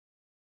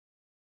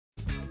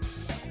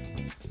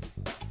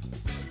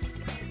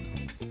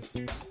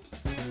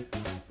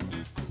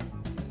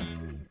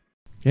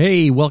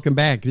Hey, welcome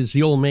back. This is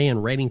the old man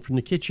writing from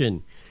the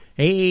kitchen.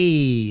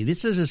 Hey,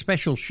 this is a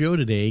special show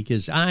today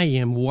because I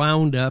am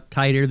wound up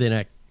tighter than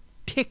a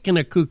tick in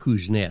a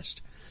cuckoo's nest.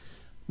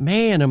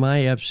 Man, am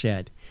I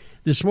upset.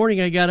 This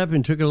morning I got up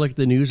and took a look at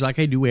the news like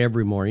I do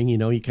every morning. You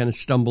know, you kind of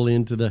stumble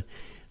into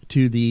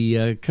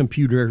the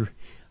computer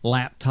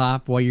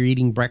laptop while you're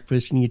eating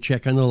breakfast and you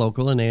check on the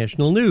local and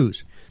national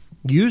news.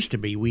 Used to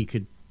be we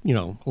could,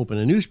 open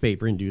a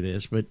newspaper and do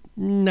this, but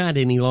not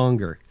any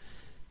longer.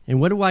 And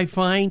what do I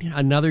find?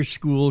 Another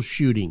school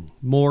shooting.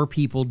 More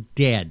people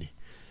dead.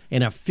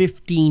 And a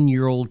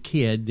 15-year-old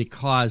kid that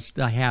caused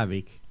the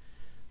havoc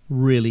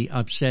really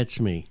upsets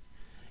me.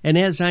 And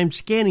as I'm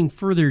scanning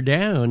further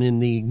down in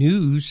the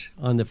news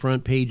on the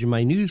front page of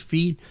my news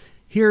feed,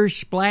 here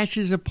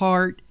splashes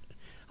apart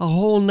a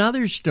whole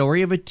nother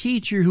story of a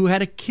teacher who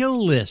had a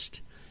kill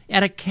list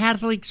at a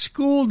Catholic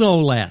school, no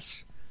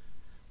less.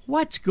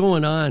 What's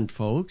going on,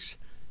 folks?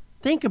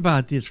 Think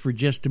about this for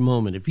just a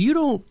moment. If you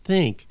don't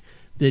think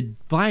that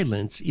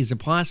violence is a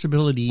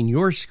possibility in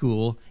your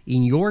school,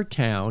 in your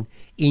town,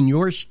 in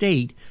your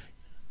state,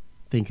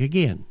 think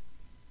again.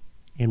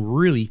 And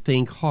really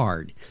think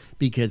hard,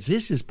 because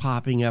this is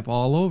popping up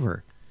all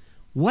over.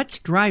 What's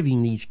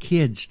driving these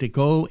kids to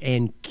go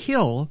and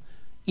kill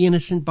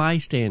innocent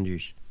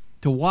bystanders?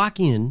 To walk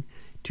in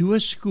to a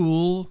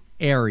school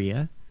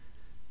area,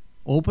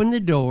 open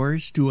the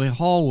doors to a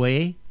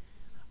hallway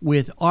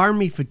with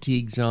army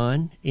fatigues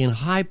on and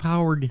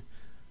high-powered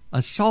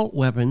assault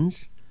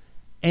weapons,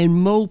 and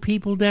mow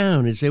people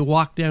down as they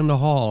walk down the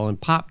hall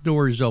and pop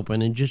doors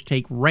open and just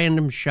take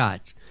random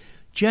shots.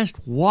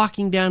 Just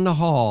walking down the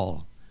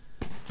hall.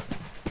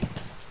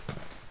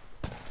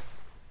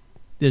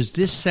 Does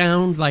this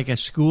sound like a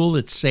school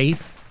that's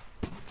safe?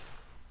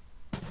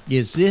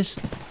 Is this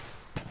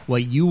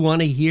what you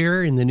want to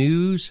hear in the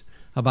news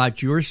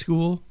about your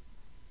school?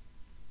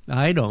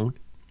 I don't.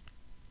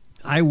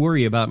 I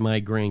worry about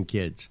my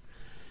grandkids.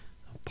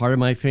 Part of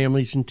my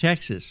family's in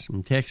Texas,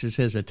 and Texas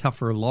has a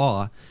tougher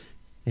law.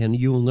 And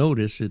you'll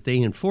notice that they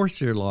enforce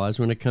their laws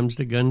when it comes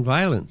to gun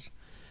violence.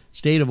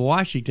 State of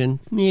Washington,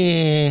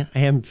 I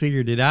haven't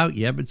figured it out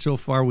yet, but so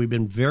far we've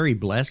been very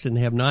blessed and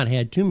have not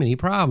had too many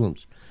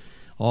problems.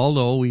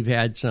 Although we've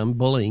had some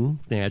bullying,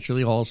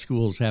 naturally, all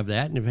schools have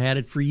that, and have had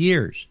it for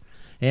years.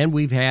 And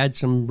we've had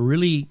some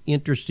really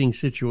interesting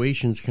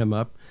situations come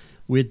up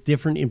with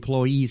different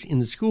employees in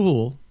the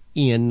school,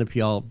 in the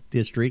Puyallup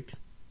District,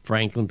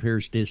 Franklin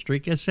Pierce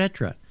District,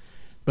 etc.,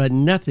 but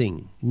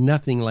nothing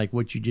like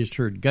what you just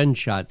heard,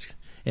 gunshots,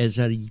 as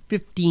a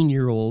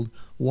 15-year-old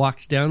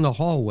walks down the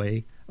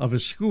hallway of a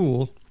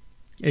school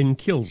and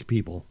kills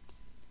people.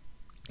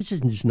 This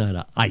is just not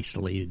an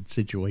isolated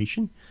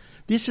situation.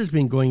 This has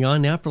been going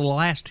on now for the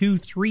last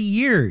 2-3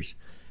 years.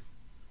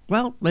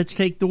 Well, let's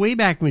take the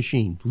Wayback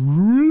Machine.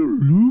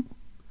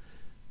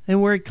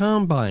 And we're at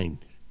Columbine.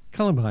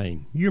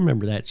 You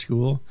remember that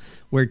school,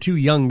 where two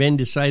young men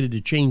decided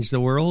to change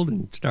the world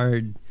and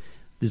started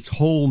this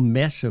whole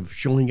mess of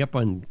showing up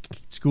on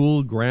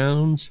school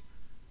grounds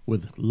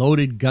with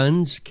loaded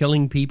guns,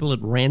 killing people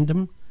at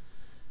random.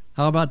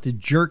 How about the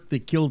jerk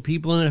that killed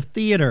people in a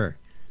theater?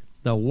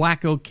 The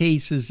wacko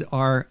cases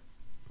are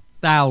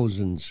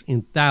thousands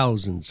and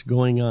thousands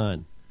going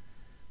on.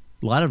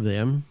 A lot of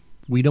them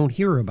we don't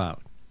hear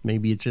about.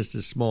 Maybe it's just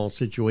a small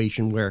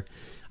situation where,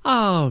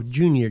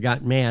 Junior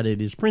got mad at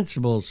his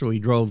principal, so he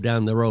drove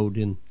down the road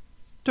and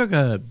took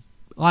a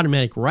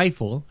automatic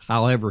rifle,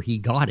 however he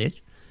got it,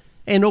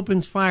 and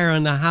opens fire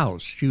on the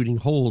house, shooting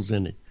holes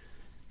in it.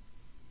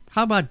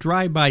 How about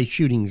drive-by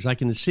shootings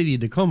like in the city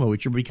of Tacoma,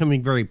 which are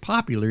becoming very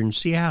popular in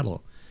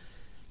Seattle?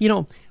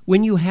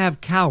 When you have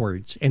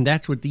cowards, and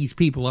that's what these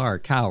people are,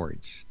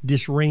 cowards,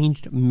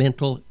 disarranged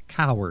mental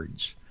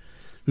cowards,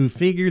 who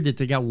figure that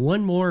they got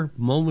one more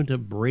moment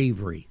of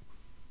bravery.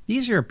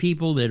 These are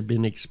people that have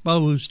been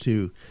exposed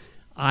to,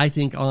 I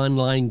think,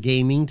 online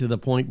gaming to the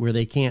point where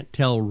they can't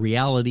tell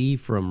reality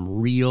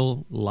from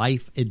real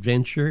life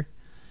adventure.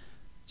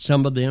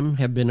 Some of them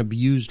have been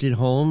abused at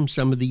home.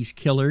 Some of these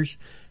killers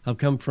have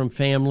come from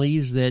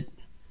families that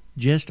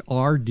just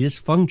are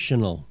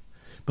dysfunctional.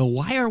 But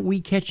why aren't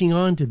we catching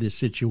on to this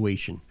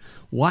situation?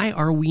 Why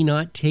are we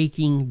not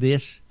taking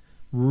this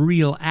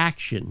real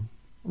action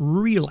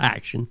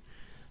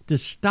to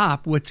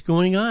stop what's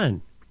going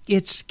on?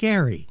 It's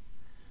scary.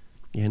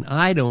 And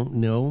I don't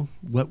know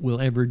what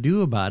we'll ever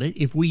do about it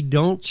if we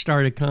don't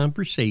start a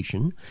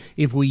conversation,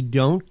 if we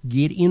don't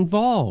get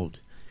involved.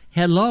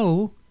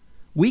 Hello?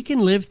 We can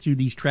live through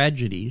these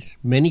tragedies.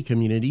 Many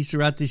communities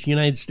throughout this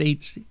United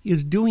States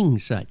is doing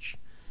such.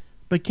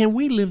 But can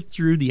we live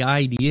through the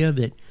idea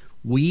that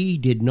we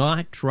did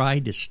not try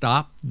to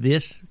stop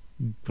this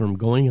from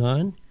going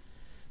on?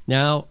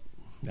 Now,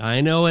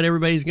 I know what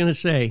everybody's going to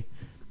say.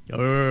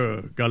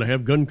 Gotta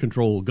have gun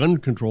control.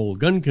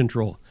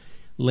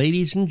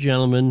 Ladies and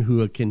gentlemen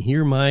who can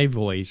hear my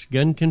voice,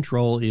 gun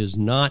control is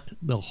not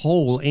the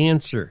whole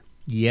answer.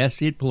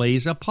 Yes, it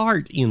plays a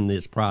part in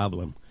this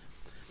problem.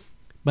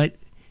 But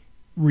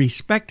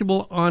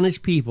respectable,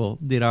 honest people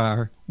that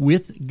are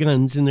with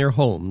guns in their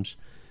homes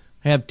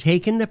have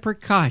taken the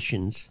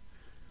precautions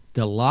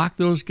to lock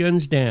those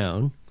guns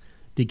down,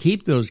 to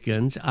keep those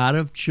guns out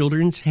of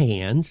children's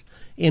hands,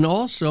 and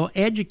also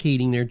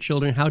educating their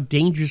children how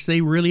dangerous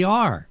they really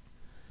are.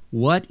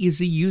 What is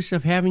the use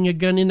of having a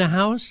gun in the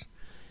house?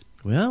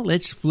 Well,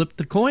 let's flip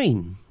the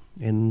coin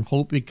and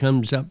hope it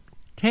comes up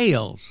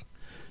tails.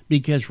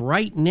 Because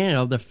right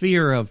now, the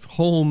fear of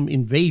home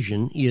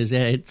invasion is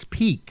at its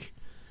peak.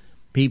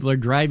 People are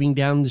driving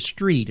down the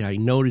street. I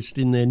noticed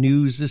in the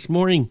news this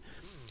morning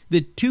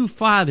that two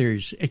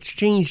fathers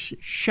exchanged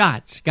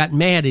shots, got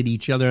mad at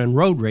each other on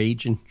road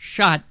rage, and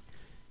shot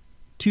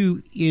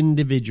two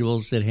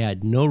individuals that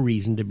had no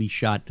reason to be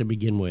shot to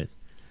begin with.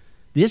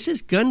 This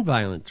is gun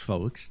violence,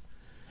 folks.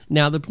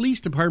 Now, the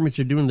police departments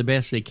are doing the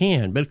best they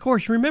can. But, of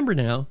course, remember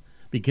now,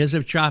 because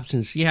of chops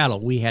in Seattle,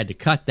 we had to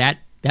cut that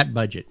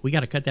budget. We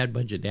got to cut that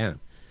budget down.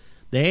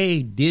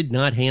 They did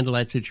not handle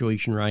that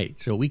situation right.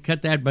 So we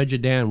cut that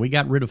budget down. We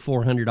got rid of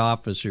 400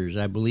 officers,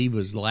 I believe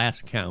was the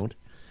last count.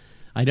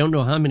 I don't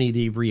know how many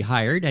they've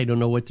rehired. I don't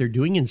know what they're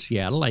doing in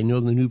Seattle. I know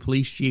the new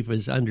police chief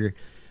is under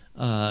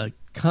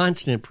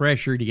constant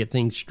pressure to get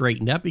things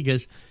straightened up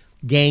because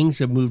gangs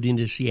have moved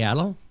into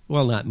Seattle.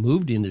 Well, not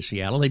moved into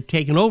Seattle. They've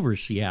taken over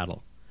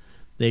Seattle.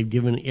 They've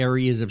given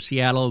areas of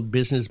Seattle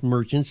business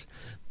merchants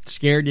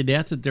scared to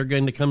death that they're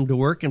going to come to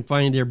work and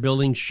find their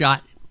building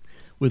shot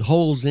with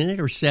holes in it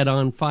or set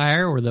on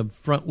fire or the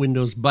front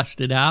windows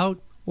busted out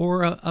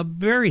or a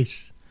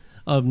various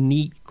of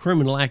neat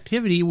criminal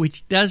activity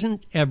which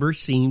doesn't ever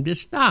seem to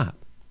stop.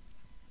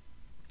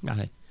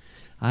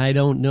 I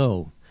don't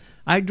know.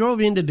 I drove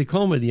into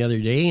Tacoma the other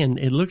day, and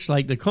it looks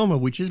like Tacoma,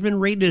 which has been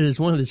rated as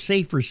one of the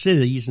safer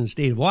cities in the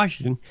state of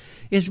Washington,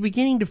 is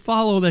beginning to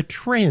follow the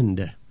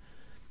trend.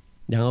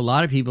 Now, a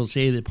lot of people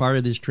say that part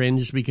of this trend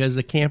is because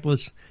the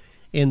campless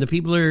and the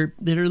people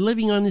that are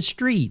living on the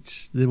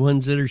streets, the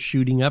ones that are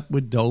shooting up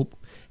with dope,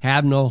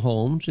 have no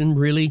homes and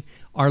really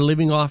are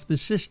living off the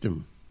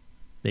system.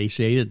 They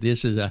say that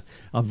this is a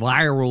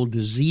viral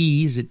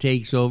disease that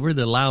takes over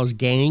that allows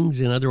gangs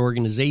and other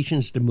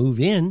organizations to move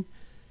in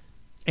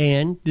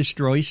and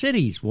destroy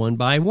cities one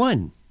by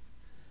one.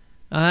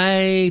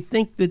 I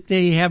think that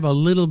they have a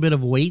little bit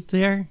of weight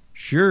there.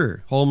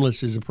 Sure,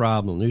 homeless is a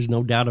problem. There's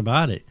no doubt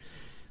about it.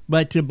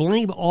 But to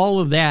blame all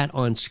of that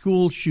on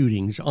school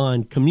shootings,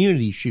 on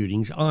community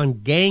shootings,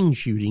 on gang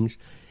shootings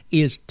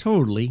is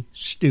totally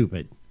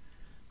stupid.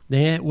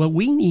 What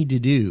we need to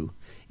do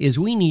is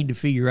we need to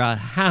figure out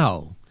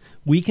how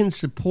we can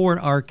support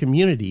our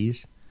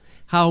communities,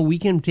 how we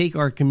can take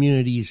our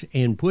communities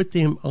and put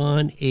them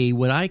on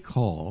what I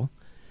call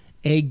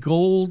a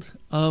goal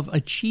of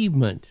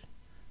achievement,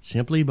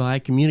 simply by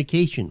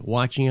communication,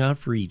 watching out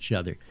for each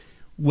other.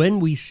 When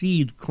we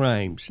see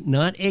crimes,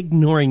 not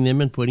ignoring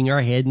them and putting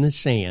our head in the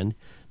sand,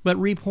 but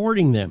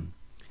reporting them.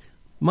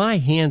 My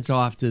hands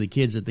off to the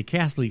kids at the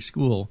Catholic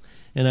school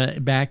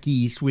and back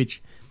east,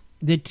 which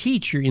the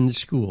teacher in the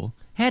school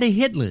had a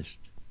hit list,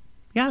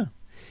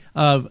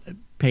 of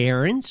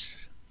parents,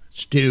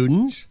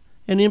 students,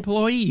 and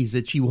employees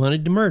that she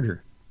wanted to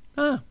murder.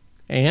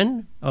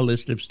 And a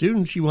list of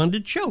students she wanted to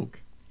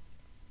choke.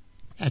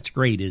 That's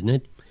great, isn't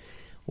it?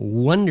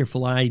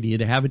 Wonderful idea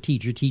to have a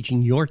teacher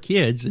teaching your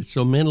kids that's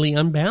so mentally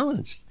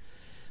unbalanced.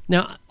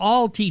 Now,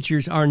 all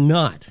teachers are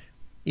not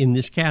in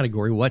this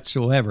category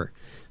whatsoever.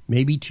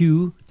 Maybe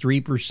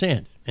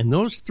 2-3%. And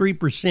those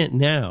 3%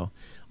 now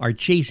are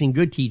chasing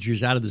good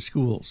teachers out of the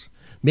schools,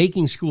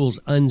 making schools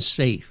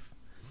unsafe.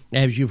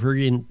 As you've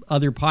heard in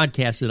other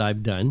podcasts that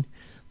I've done,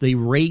 the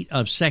rate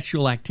of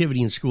sexual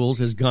activity in schools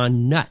has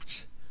gone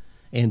nuts.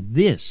 And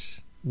this,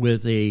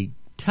 with a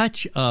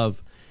touch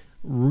of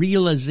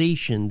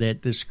realization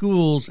that the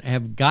schools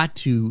have got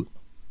to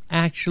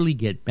actually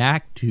get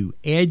back to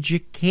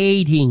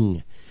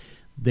educating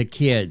the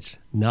kids,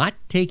 not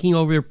taking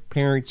over their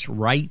parents'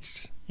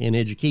 rights and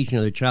education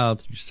of their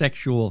child through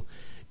sexual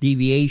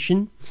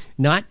deviation,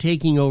 not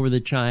taking over the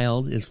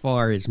child as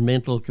far as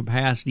mental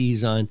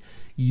capacities on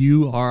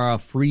you are a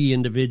free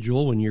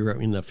individual when you're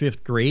in the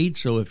 5th grade,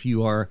 so if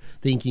you are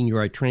thinking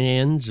you're a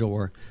trans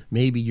or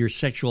maybe your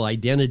sexual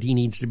identity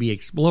needs to be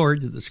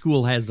explored, that the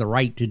school has the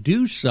right to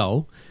do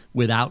so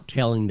without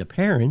telling the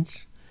parents.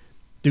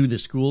 Do the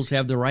schools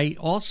have the right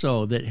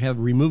also that have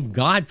removed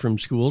God from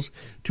schools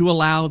to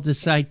allow the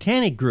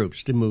satanic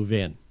groups to move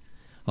in?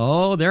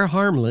 Oh, they're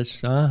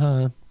harmless.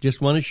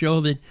 Just want to show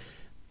that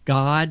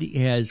God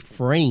has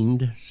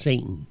framed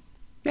Satan.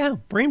 Yeah,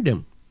 framed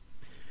him.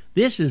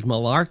 This is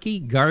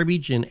malarkey,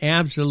 garbage, and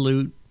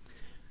absolute,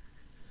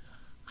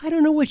 I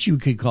don't know what you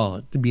could call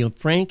it, to be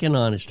frank and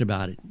honest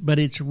about it. But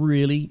it's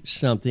really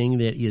something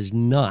that is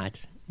not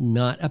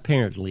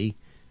apparently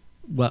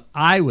what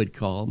I would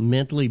call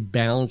mentally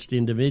balanced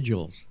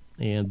individuals.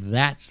 And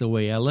that's the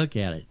way I look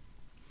at it.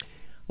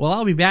 Well,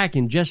 I'll be back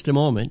in just a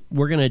moment.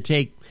 We're going to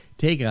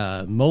take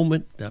a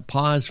moment, a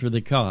pause for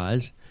the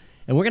cause,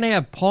 and we're going to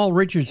have Paul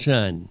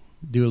Richardson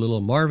do a little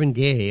Marvin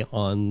Gaye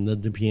on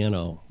the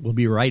piano. We'll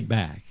be right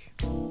back.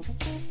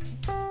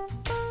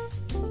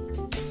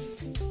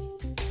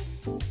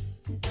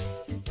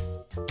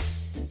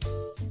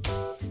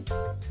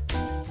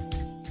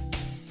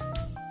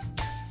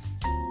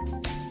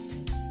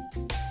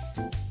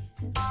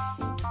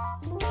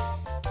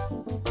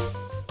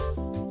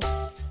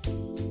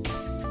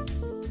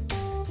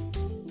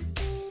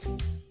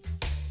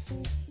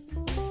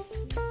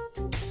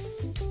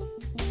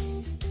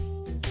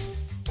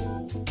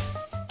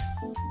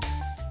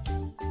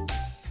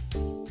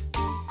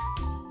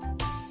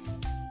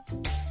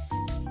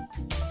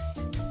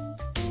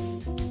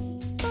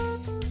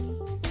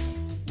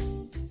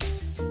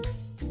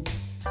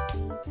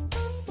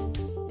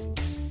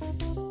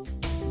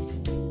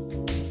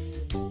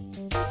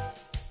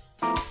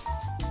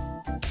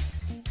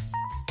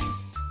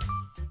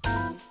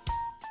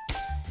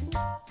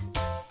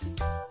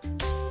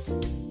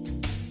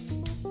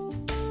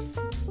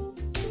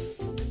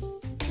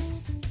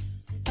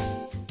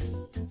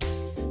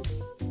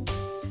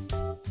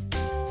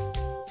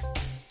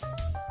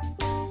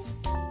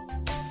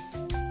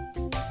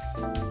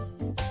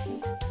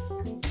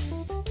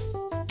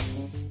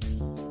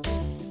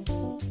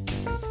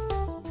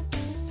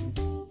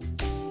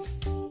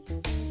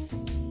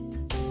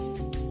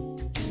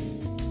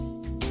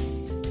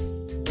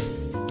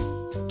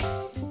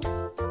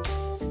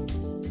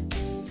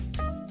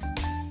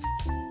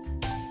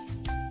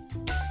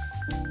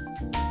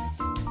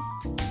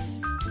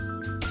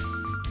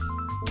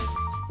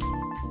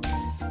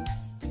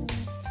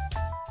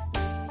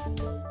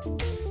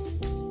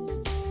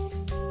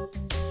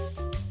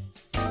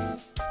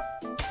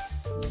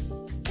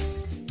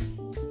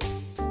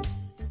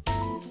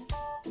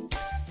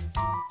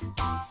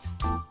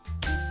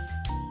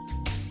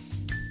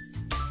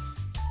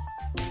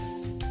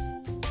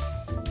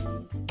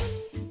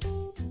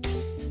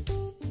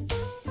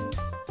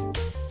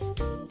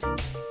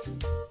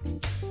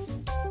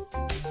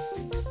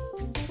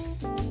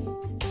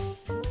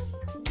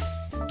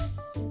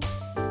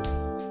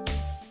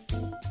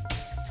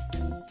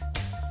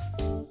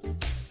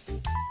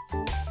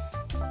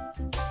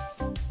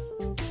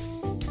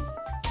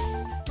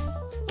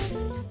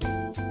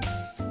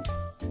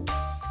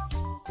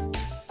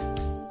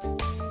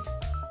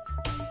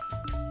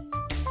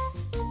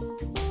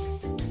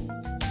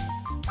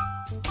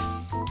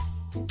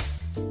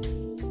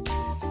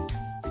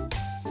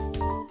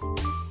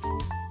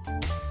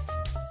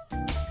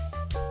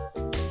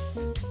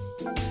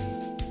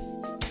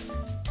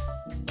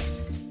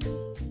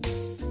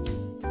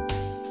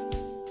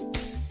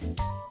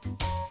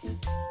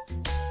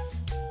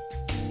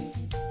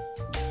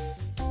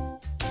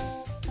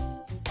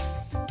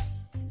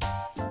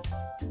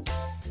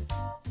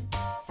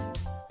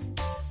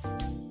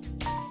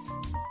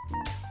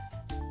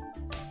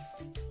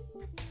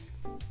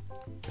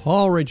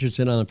 Paul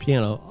Richardson on the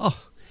piano. Oh,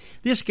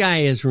 this guy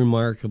is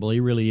remarkable. He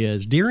really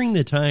is. During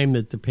the time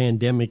that the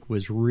pandemic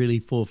was really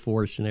full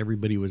force and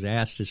everybody was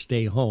asked to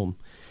stay home,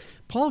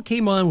 Paul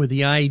came on with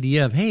the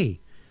idea of, hey,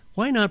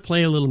 why not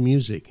play a little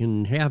music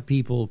and have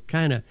people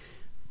kind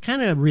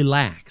of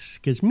relax?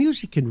 Because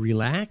music can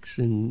relax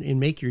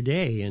and make your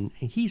day, and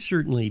he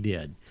certainly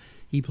did.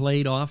 He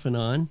played off and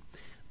on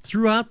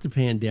throughout the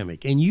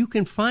pandemic, and you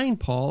can find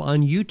Paul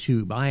on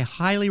YouTube. I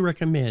highly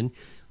recommend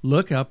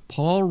look up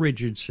Paul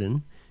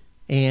Richardson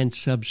and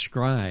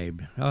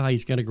subscribe. Oh,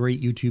 he's got a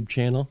great YouTube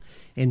channel,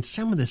 and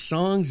some of the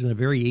songs and the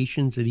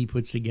variations that he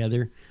puts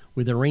together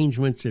with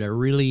arrangements that are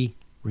really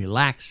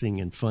relaxing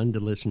and fun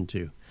to listen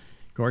to.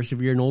 Of course, if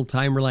you're an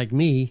old-timer like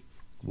me,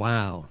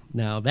 wow.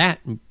 Now that,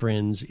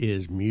 friends,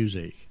 is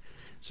music.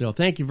 So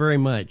thank you very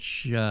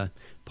much.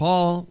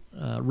 Paul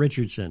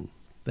Richardson,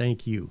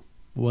 thank you.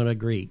 What a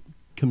great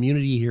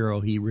community hero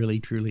he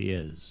really, truly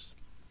is.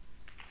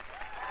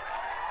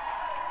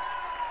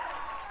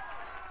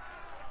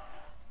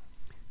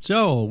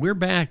 So we're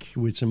back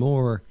with some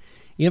more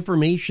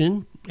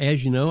information.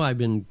 As you know, I've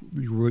been,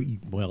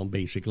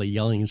 basically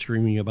yelling and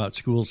screaming about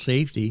school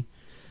safety.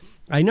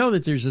 I know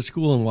that there's a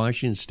school in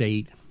Washington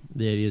State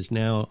that is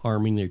now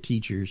arming their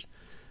teachers,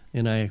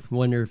 and I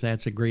wonder if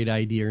that's a great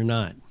idea or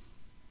not.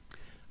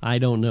 I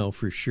don't know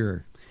for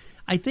sure.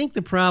 I think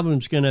the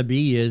problem's going to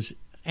be is,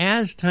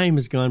 as time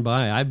has gone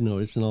by, I've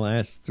noticed in the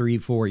last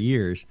 3-4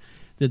 years,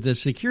 that the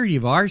security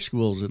of our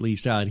schools, at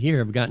least out here,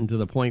 have gotten to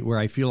the point where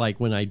I feel like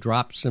when I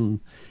drop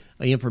some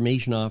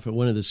information off at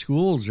one of the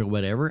schools or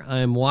whatever,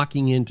 I'm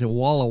walking into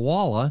Walla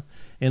Walla,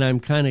 and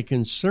I'm kind of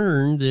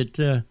concerned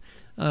that,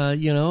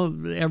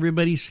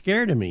 everybody's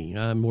scared of me.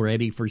 I'm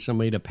ready for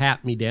somebody to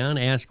pat me down,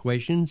 ask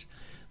questions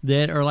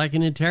that are like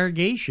an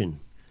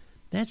interrogation.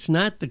 That's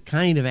not the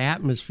kind of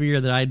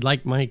atmosphere that I'd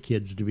like my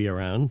kids to be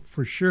around,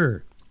 for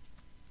sure.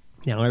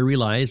 Now, I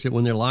realize that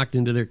when they're locked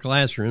into their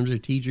classrooms, their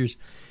teachers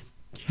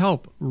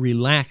help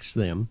relax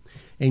them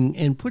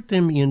and put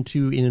them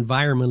into an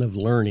environment of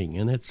learning,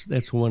 and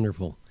that's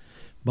wonderful.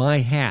 My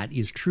hat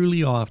is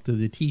truly off to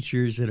the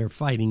teachers that are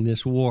fighting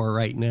this war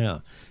right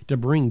now to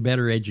bring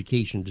better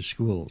education to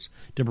schools,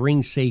 to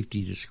bring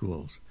safety to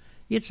schools.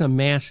 It's a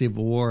massive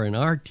war, and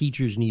our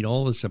teachers need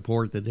all the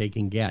support that they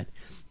can get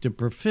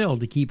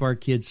to keep our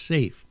kids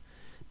safe.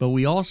 But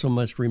we also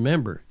must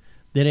remember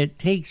that it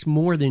takes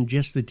more than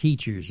just the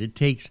teachers. It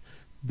takes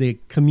the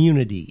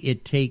community.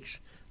 It takes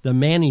the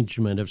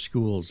management of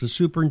schools, the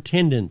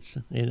superintendents,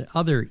 and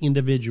other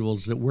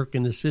individuals that work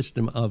in the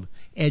system of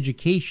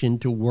education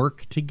to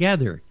work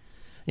together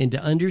and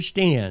to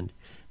understand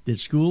that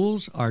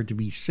schools are to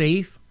be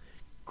safe,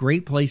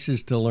 great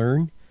places to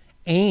learn,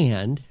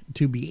 and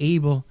to be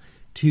able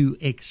to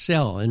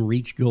excel and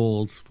reach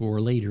goals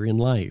for later in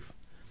life.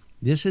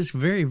 This is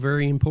very,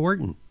 very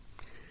important.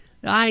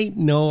 I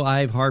know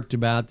I've harped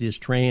about this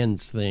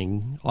trans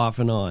thing off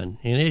and on,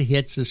 and it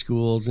hits the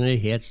schools, and it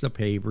hits the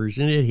papers,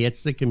 and it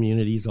hits the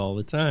communities all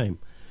the time.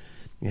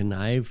 And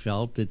I've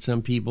felt that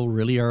some people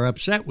really are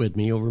upset with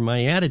me over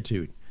my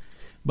attitude.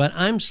 But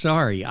I'm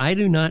sorry, I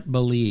do not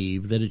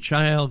believe that a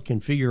child can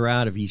figure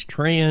out if he's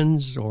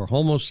trans or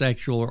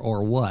homosexual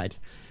or what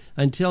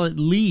until at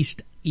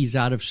least he's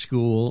out of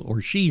school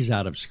or she's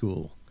out of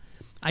school.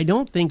 I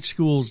don't think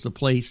school's the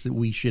place that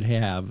we should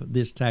have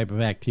this type of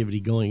activity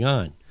going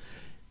on.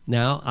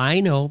 Now,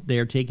 I know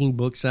they're taking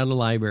books out of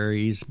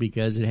libraries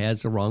because it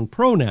has the wrong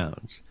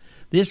pronouns.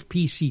 This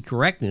PC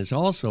correctness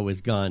also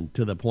has gone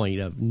to the point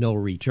of no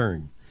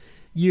return.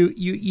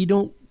 You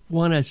don't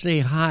want to say,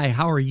 hi,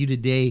 how are you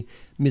today,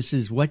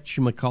 Mrs.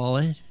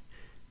 Whatchamacallit?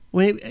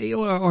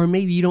 Or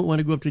maybe you don't want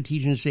to go up to a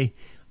teacher and say,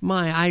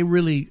 I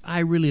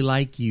really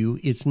like you.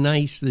 It's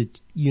nice that,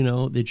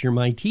 that you're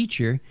my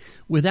teacher,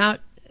 without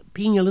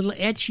being a little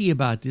etchy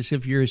about this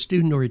if you're a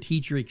student or a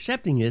teacher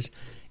accepting this,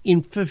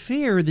 for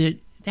fear that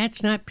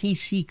that's not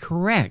PC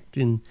correct,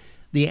 and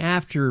the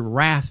after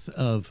wrath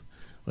of,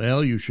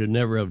 well, you should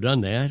never have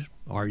done that.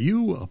 Are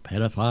you a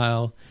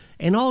pedophile?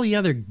 And all the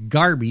other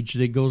garbage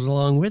that goes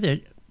along with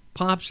it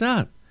pops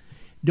up.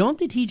 Don't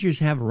the teachers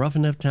have a rough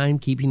enough time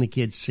keeping the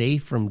kids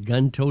safe from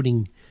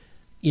gun-toting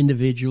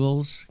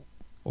individuals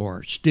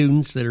or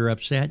students that are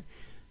upset?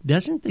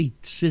 Doesn't the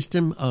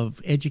system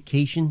of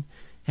education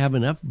have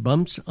enough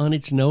bumps on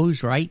its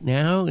nose right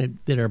now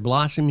that are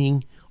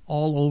blossoming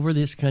all over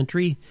this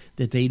country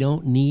that they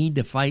don't need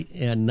to fight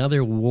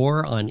another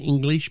war on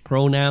English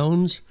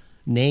pronouns,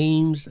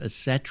 names,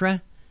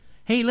 etc.?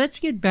 Hey, let's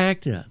get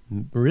back to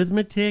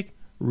arithmetic,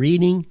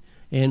 reading,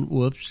 and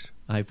whoops,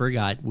 I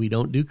forgot, we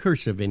don't do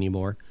cursive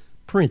anymore,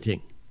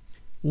 printing.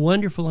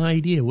 Wonderful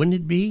idea, wouldn't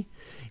it be?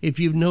 If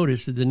you've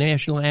noticed that the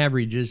national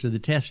averages of the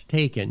tests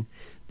taken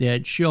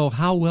that show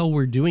how well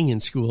we're doing in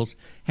schools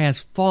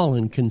has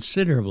fallen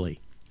considerably.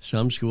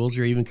 Some schools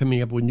are even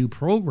coming up with new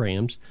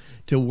programs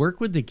to work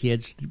with the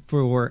kids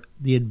for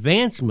the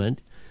advancement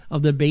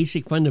of the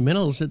basic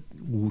fundamentals that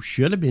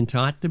should have been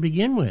taught to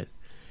begin with.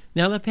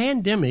 Now, the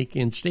pandemic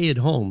and stay at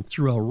home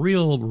threw a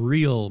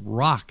real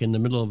rock in the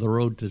middle of the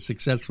road to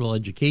successful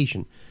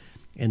education.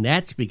 And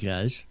that's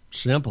because,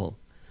 simple,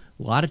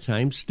 A lot of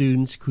times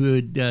students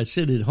could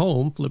sit at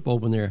home, flip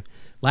open their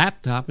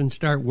laptop, and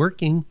start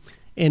working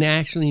and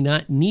actually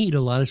not need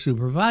a lot of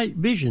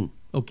supervision,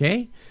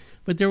 okay?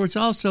 But there was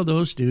also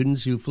those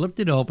students who flipped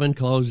it open,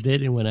 closed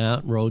it, and went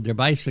out and rode their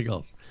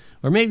bicycles.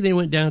 Or maybe they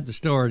went down to the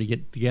store to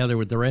get together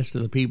with the rest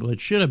of the people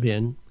that should have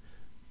been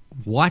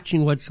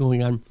watching what's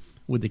going on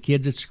with the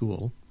kids at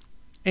school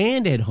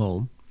and at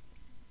home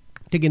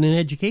to get an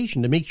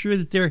education, to make sure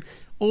that they're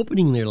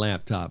opening their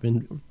laptop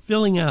and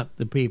filling out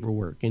the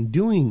paperwork and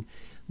doing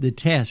the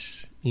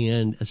tests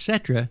and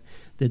etc.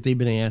 that they've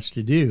been asked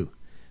to do.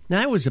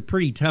 Now, it was a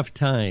pretty tough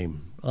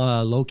time.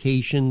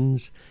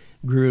 Locations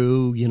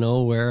grew,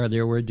 where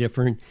there were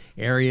different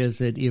areas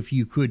that if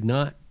you could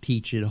not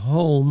teach at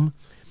home,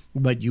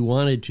 but you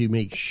wanted to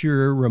make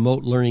sure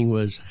remote learning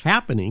was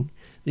happening,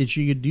 that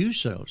you could do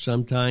so.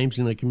 Sometimes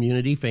in a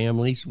community,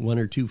 families, one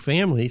or two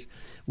families,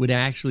 would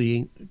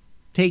actually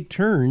take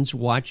turns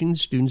watching the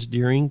students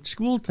during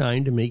school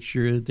time to make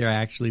sure that they're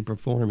actually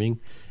performing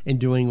and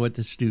doing what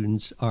the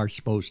students are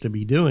supposed to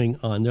be doing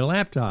on their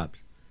laptops.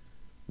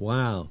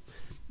 Wow.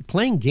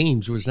 Playing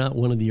games was not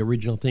one of the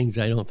original things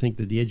I don't think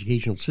that the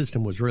educational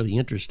system was really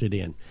interested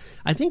in.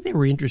 I think they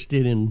were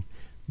interested in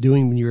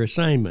doing your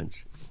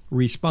assignments,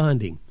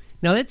 responding.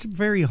 Now, that's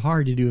very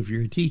hard to do if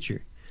you're a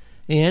teacher,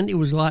 and it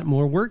was a lot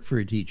more work for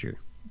a teacher.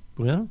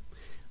 Well,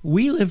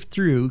 we lived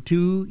through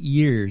 2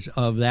 years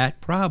of that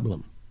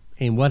problem.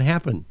 And what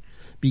happened?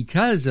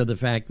 Because of the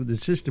fact that the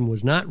system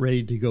was not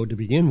ready to go to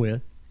begin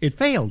with, it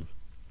failed.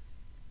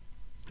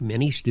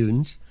 Many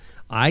students,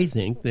 I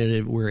think,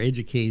 that were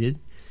educated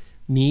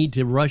need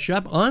to rush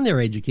up on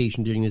their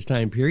education during this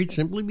time period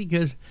simply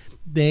because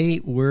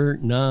they were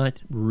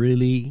not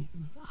really,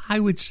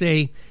 I would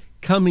say,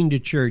 coming to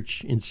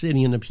church and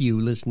sitting in a pew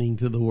listening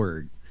to the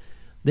Word.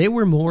 They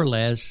were more or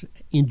less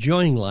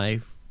enjoying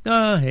life.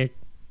 Heck,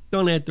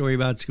 don't have to worry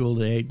about school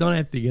today. Don't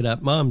have to get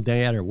up. Mom and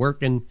Dad are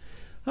working.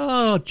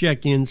 I'll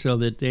check in so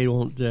that they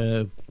won't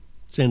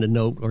send a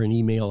note or an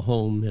email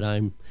home that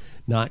I'm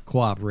not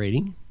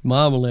cooperating.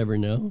 Mom will never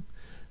know.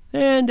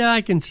 And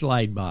I can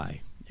slide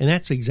by. And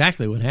that's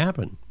exactly what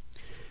happened.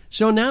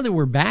 So now that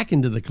we're back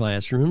into the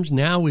classrooms,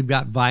 now we've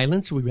got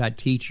violence. We've got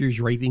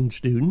teachers raping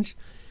students.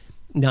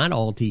 Not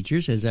all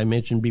teachers, as I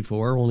mentioned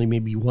before, only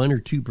maybe 1 or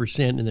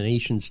 2% of the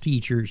nation's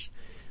teachers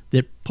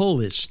that pull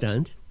this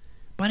stunt.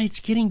 But it's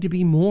getting to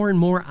be more and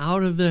more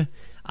out of the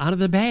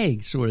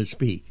bag, so to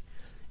speak.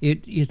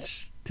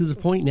 It's to the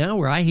point now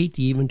where I hate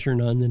to even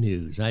turn on the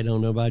news. I don't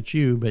know about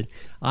you, but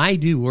I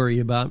do worry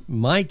about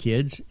my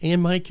kids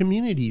and my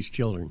community's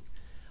children.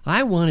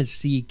 I want to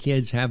see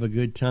kids have a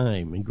good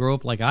time and grow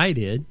up like I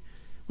did.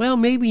 Well,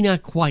 maybe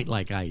not quite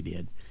like I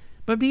did,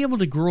 but be able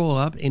to grow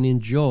up and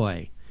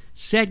enjoy,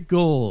 set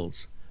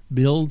goals,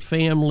 build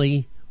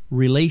family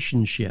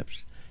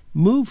relationships,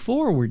 move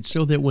forward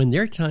so that when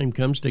their time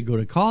comes to go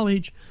to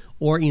college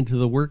or into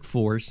the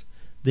workforce,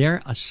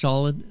 they're a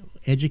solid,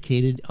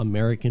 educated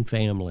American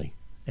family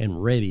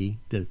and ready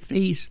to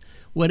face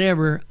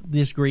whatever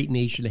this great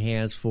nation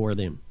has for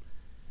them.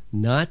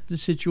 Not the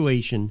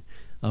situation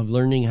of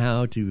learning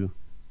how to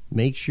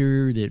make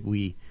sure that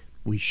we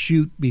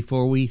shoot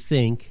before we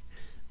think,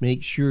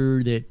 make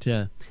sure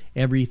that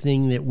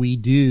everything that we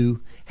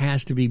do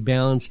has to be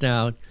balanced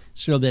out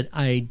so that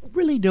I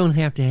really don't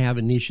have to have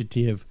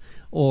initiative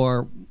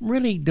or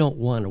really don't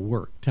want to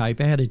work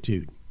type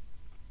attitude.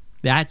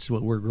 That's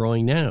what we're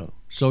growing now.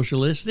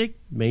 Socialistic?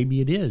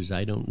 Maybe it is.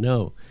 I don't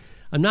know.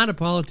 I'm not a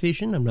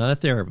politician. I'm not a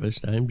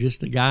therapist. I'm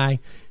just a guy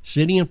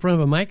sitting in front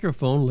of a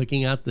microphone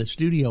looking out the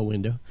studio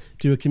window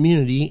to a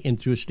community and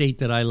to a state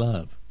that I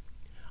love.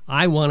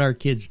 I want our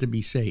kids to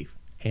be safe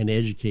and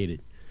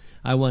educated.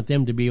 I want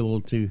them to be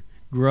able to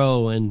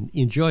grow and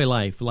enjoy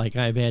life like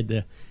I've had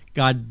the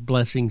God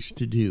blessings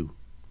to do.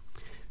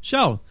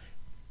 So,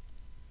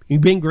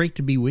 it's been great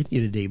to be with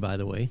you today, by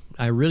the way.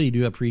 I really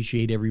do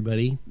appreciate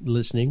everybody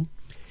listening.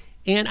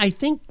 And I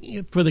think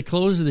for the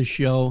close of the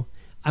show,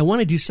 I want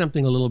to do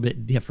something a little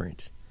bit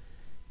different.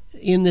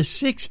 In the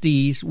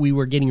 60s, we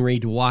were getting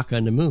ready to walk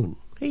on the moon.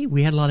 Hey,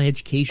 we had a lot of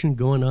education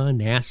going on.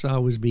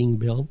 NASA was being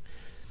built.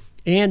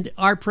 And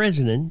our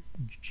president,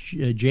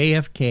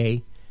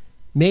 JFK,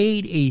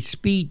 made a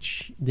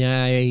speech that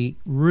I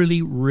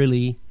really,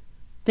 really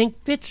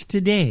think fits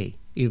today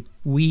if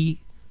we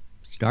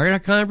start a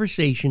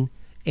conversation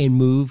and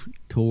move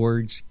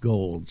towards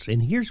goals.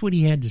 And here's what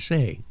he had to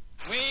say.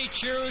 We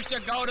choose to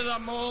go to the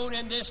moon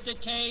in this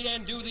decade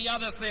and do the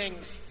other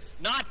things,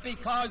 not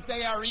because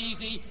they are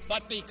easy,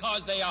 but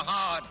because they are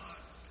hard.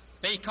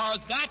 Because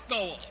that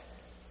goal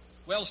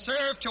will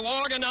serve to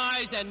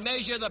organize and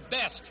measure the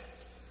best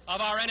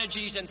of our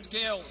energies and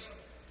skills.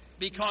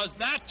 Because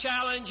that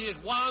challenge is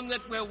one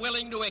that we're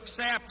willing to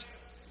accept,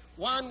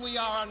 one we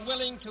are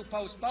unwilling to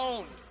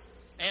postpone,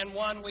 and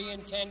one we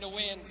intend to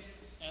win,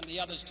 and the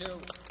others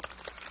too.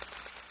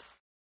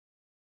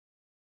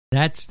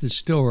 That's the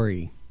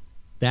story.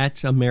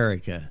 That's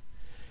America.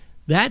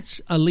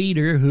 That's a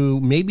leader who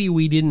maybe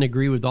we didn't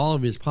agree with all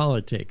of his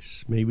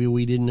politics. Maybe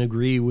we didn't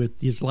agree with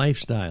his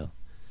lifestyle.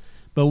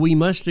 But we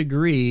must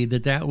agree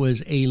that that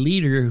was a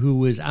leader who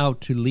was out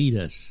to lead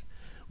us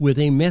with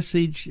a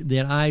message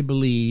that I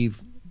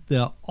believe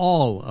that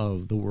all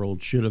of the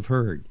world should have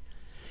heard.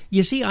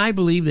 You see, I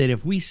believe that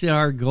if we set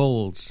our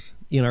goals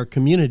in our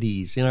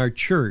communities, in our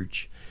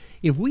church,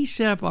 if we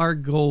set up our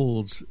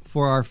goals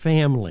for our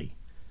family,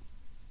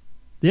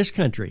 this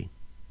country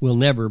will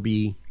never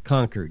be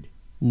conquered,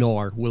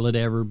 nor will it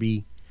ever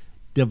be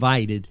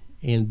divided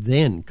and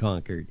then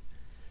conquered.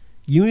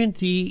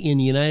 Unity in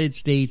the United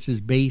States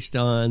is based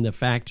on the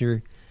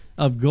factor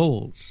of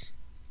goals,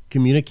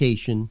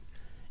 communication,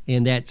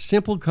 and that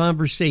simple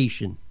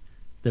conversation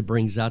that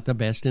brings out the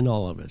best in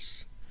all of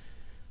us.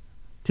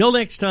 Till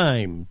next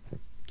time,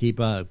 keep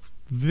a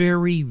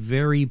very,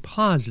 very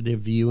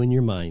positive view in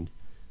your mind,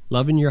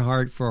 love in your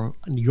heart for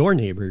your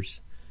neighbors,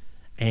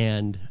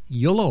 and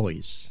you'll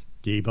always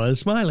keep on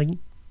smiling.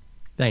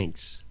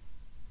 Thanks.